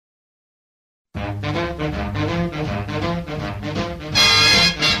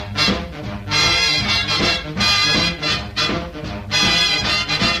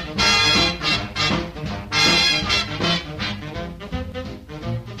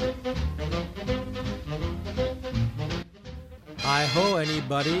Hi-ho,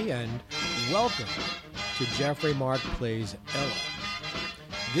 anybody, and welcome to Jeffrey Mark Plays Ella.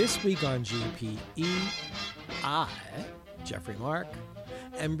 This week on GPE, I, Jeffrey Mark,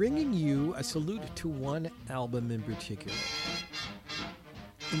 am bringing you a salute to one album in particular.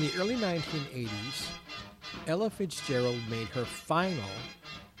 In the early 1980s, Ella Fitzgerald made her final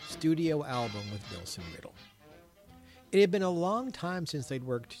studio album with Nelson Riddle. It had been a long time since they'd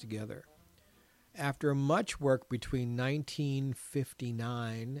worked together. After much work between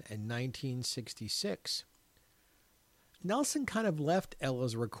 1959 and 1966, Nelson kind of left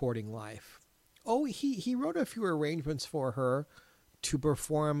Ella's recording life. Oh, he wrote a few arrangements for her to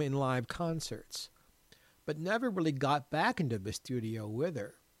perform in live concerts, but never really got back into the studio with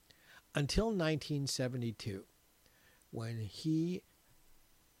her until 1972, when he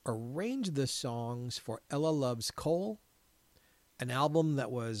arranged the songs for Ella Loves Cole, an album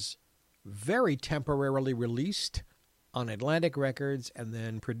that was very temporarily released on Atlantic Records, and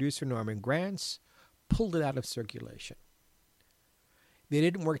then producer Norman Granz pulled it out of circulation. They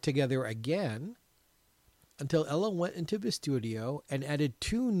didn't work together again until Ella went into the studio and added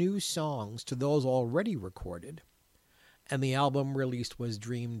 2 new songs to those already recorded, and the album released was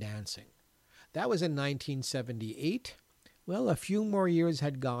Dream Dancing. That was in 1978. Well, a few more years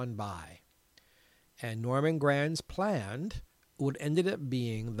had gone by, and Norman Granz planned what ended up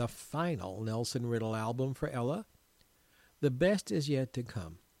being the final Nelson Riddle album for Ella. The best is yet to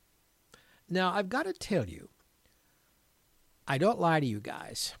come. Now, I've got to tell you, I don't lie to you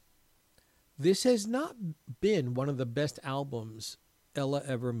guys. This has not been one of the best albums Ella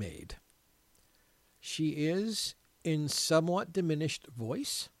ever made. She is in somewhat diminished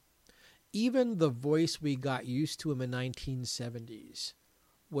voice. Even the voice we got used to in the 1970s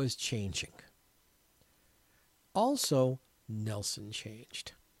was changing. Also, Nelson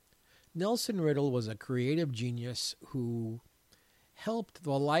changed. Nelson Riddle was a creative genius who helped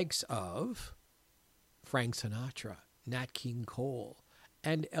the likes of Frank Sinatra, Nat King Cole,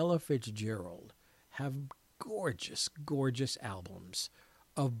 and Ella Fitzgerald have gorgeous, gorgeous albums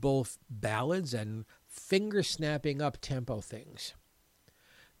of both ballads and finger-snapping up-tempo things.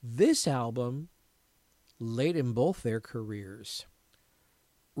 This album, late in both their careers,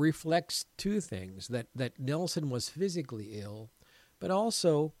 reflects 2 things, that Nelson was physically ill, but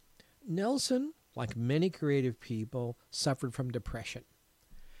also Nelson, like many creative people, suffered from depression.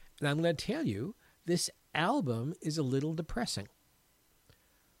 And I'm going to tell you, this album is a little depressing.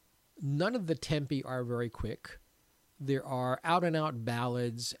 None of the tempi are very quick. There are out-and-out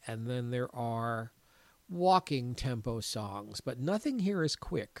ballads, and then there are walking tempo songs, but nothing here is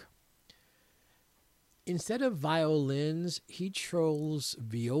quick. Instead of violins, he chose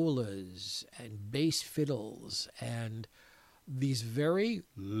violas and bass fiddles and these very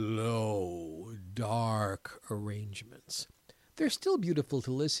low, dark arrangements. They're still beautiful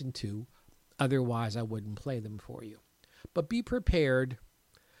to listen to, otherwise I wouldn't play them for you. But be prepared.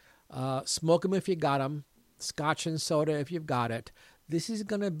 Smoke them if you got them. Scotch and soda if you've got it. This is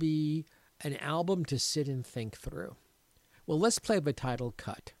going to be an album to sit and think through. Well, let's play the title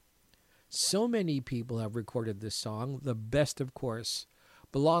cut. So many people have recorded this song. The best, of course,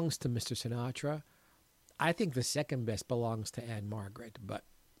 belongs to Mr. Sinatra. I think the second best belongs to Anne Margaret, but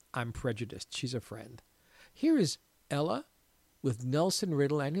I'm prejudiced. She's a friend. Here is Ella with Nelson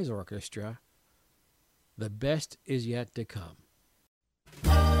Riddle and his orchestra. The best is yet to come.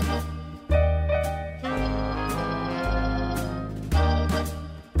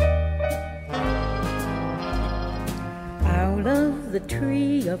 Out of the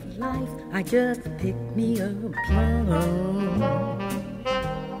tree of life, I just picked me a plum.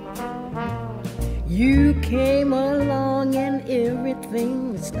 You came along and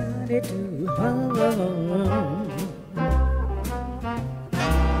everything started to hum.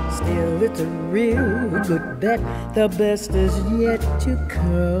 Still, it's a real good bet. The best is yet to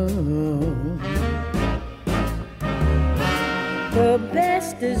come. The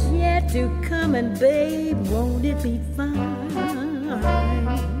best is yet to come, and babe, won't it be fine?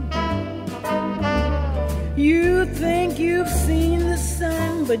 You think you've seen the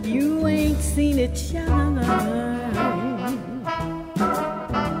sun, but you ain't seen it shine.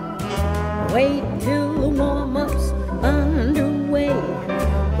 Wait till the warm-up's underway.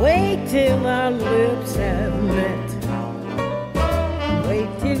 Wait till our lips have met. Wait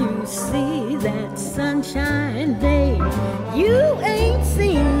till you see that sunshine day. You ain't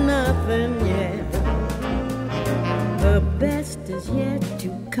seen nothing yet. The best is yet to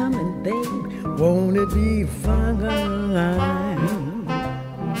come, and babe, won't it be fine?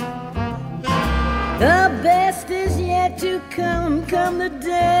 The best is yet to come, come the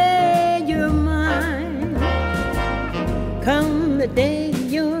day you're mine. Come the day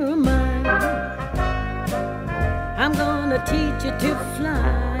you're mine, I'm gonna teach you to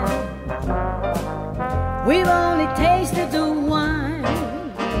fly. We've only tasted the wine,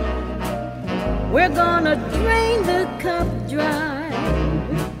 we're gonna drain the cup dry.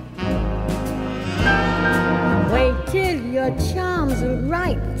 Wait till your charms are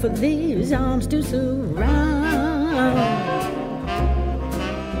ripe for these arms to surround.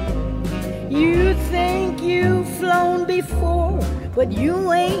 You think you've flown before, but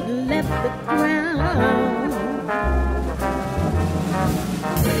you ain't left the ground.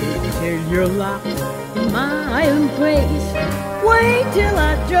 Wait till you're locked in my embrace. Wait till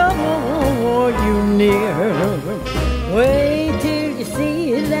I draw you near. Wait till you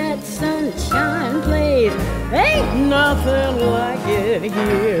see that sunshine blaze. Ain't nothing like it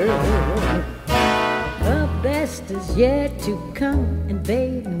here. The best is yet to come, and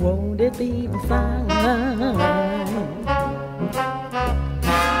baby, won't it be fine?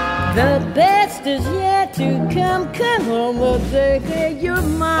 The best is yet to come on the day you're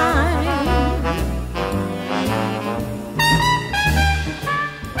mine.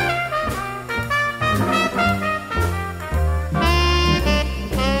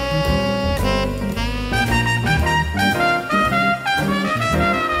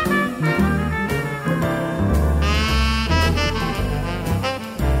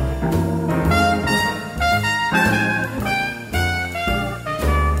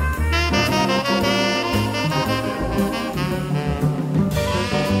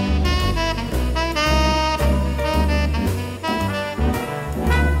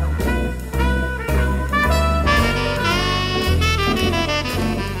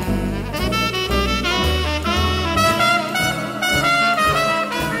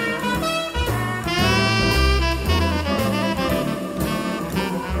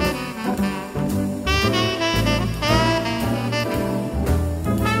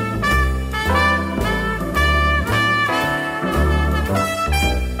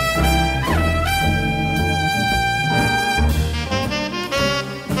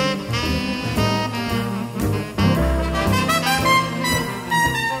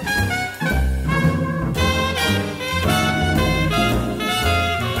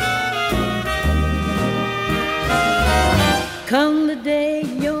 Come the day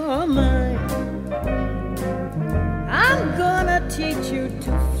you're mine, I'm gonna teach you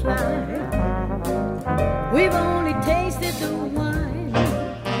to fly. We've only tasted the wine,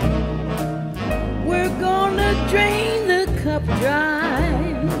 we're gonna drain the cup dry.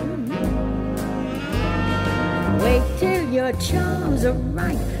 Wait till your charms are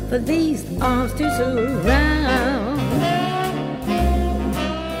right for these arms to surround.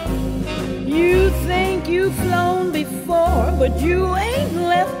 You think you've flown before, but you ain't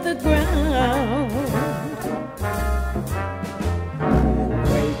left the ground.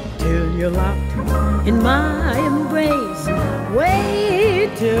 Wait till you're locked in my embrace.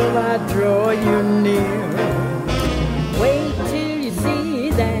 Wait till I draw you near. Wait till you see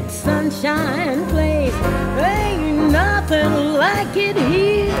that sunshine place. Ain't nothing like it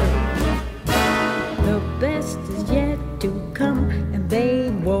here. The best is yet to come, and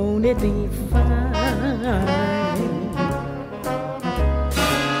babe, won't it be fine?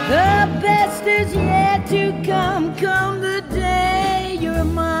 The best is yet to come, come the day you're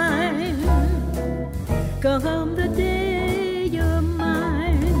mine. Come the day you're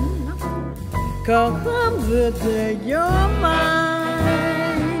mine. Come the day you're mine.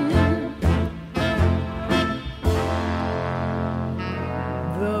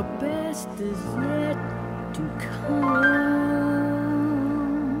 The best is yet to come.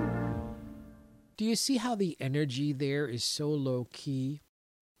 Do you see how the energy there is so low key?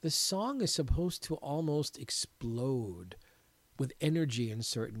 The song is supposed to almost explode with energy in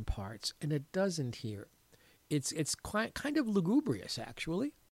certain parts, and it doesn't here. It's kind of lugubrious,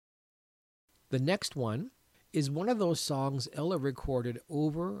 actually. The next one is one of those songs Ella recorded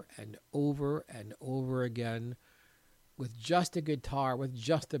over and over and over again, with just a guitar, with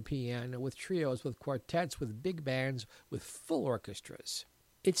just a piano, with trios, with quartets, with big bands, with full orchestras.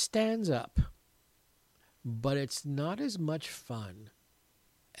 It stands up, but it's not as much fun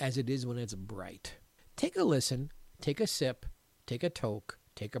as it is when it's bright. Take a listen, take a sip, take a toke,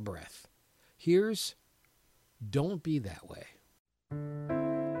 take a breath. Here's Don't Be That Way.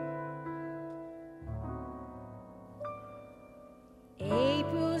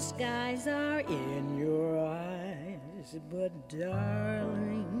 April skies are in your eyes, but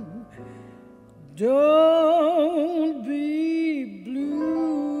darling, don't be blue.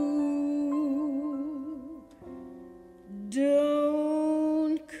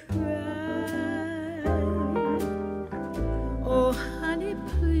 Don't cry.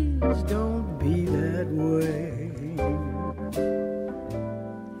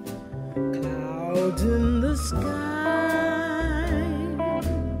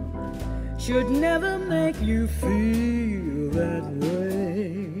 should never make you feel that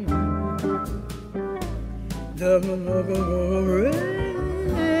way. The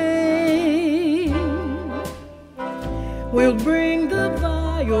rain will bring the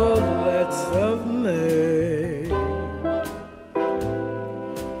violets of May.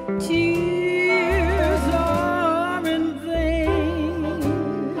 Tears are in vain,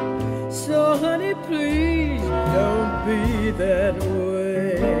 so honey, please don't be that way.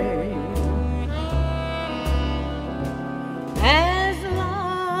 As long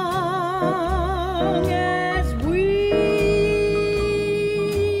as we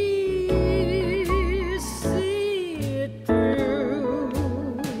see it through,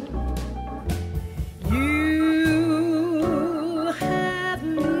 you have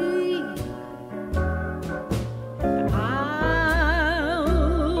me, I'll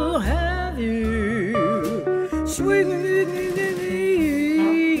have you, sweet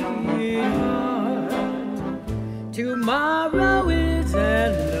heart. Tomorrow is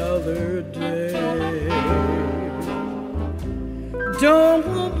another day. Don't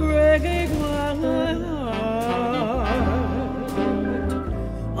break my heart.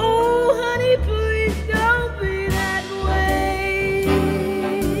 Oh, honey, please don't be that way.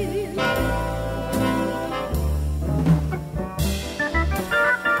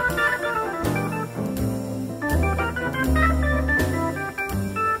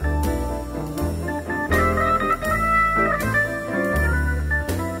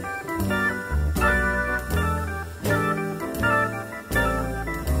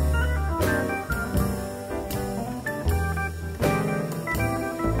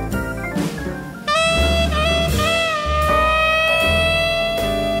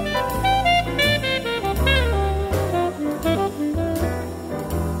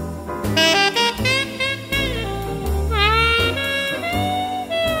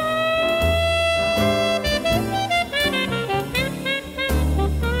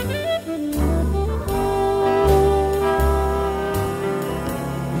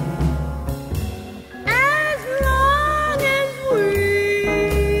 As long as we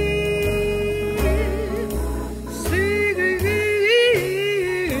see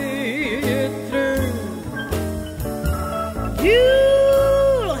it through,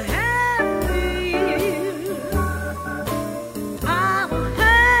 you'll have me, I'll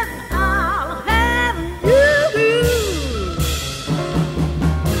have you,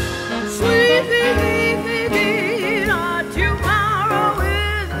 sweet tomorrow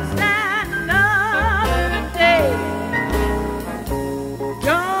is another day.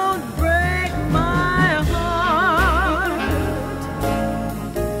 Don't break my heart.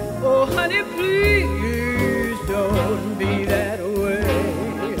 Oh, honey, please don't be that way.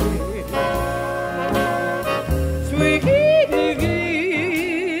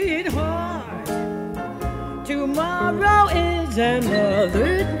 Sweetheart, tomorrow is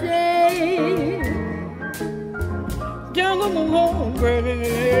another day. Don't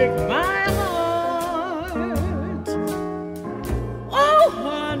break my heart. Oh,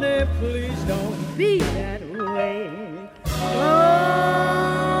 honey, please don't be that way. Don't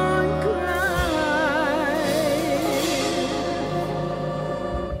cry.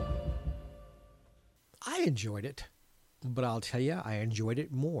 I enjoyed it, but I'll tell you, I enjoyed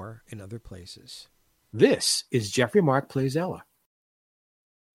it more in other places. This is Jeffrey Mark Plays Ella.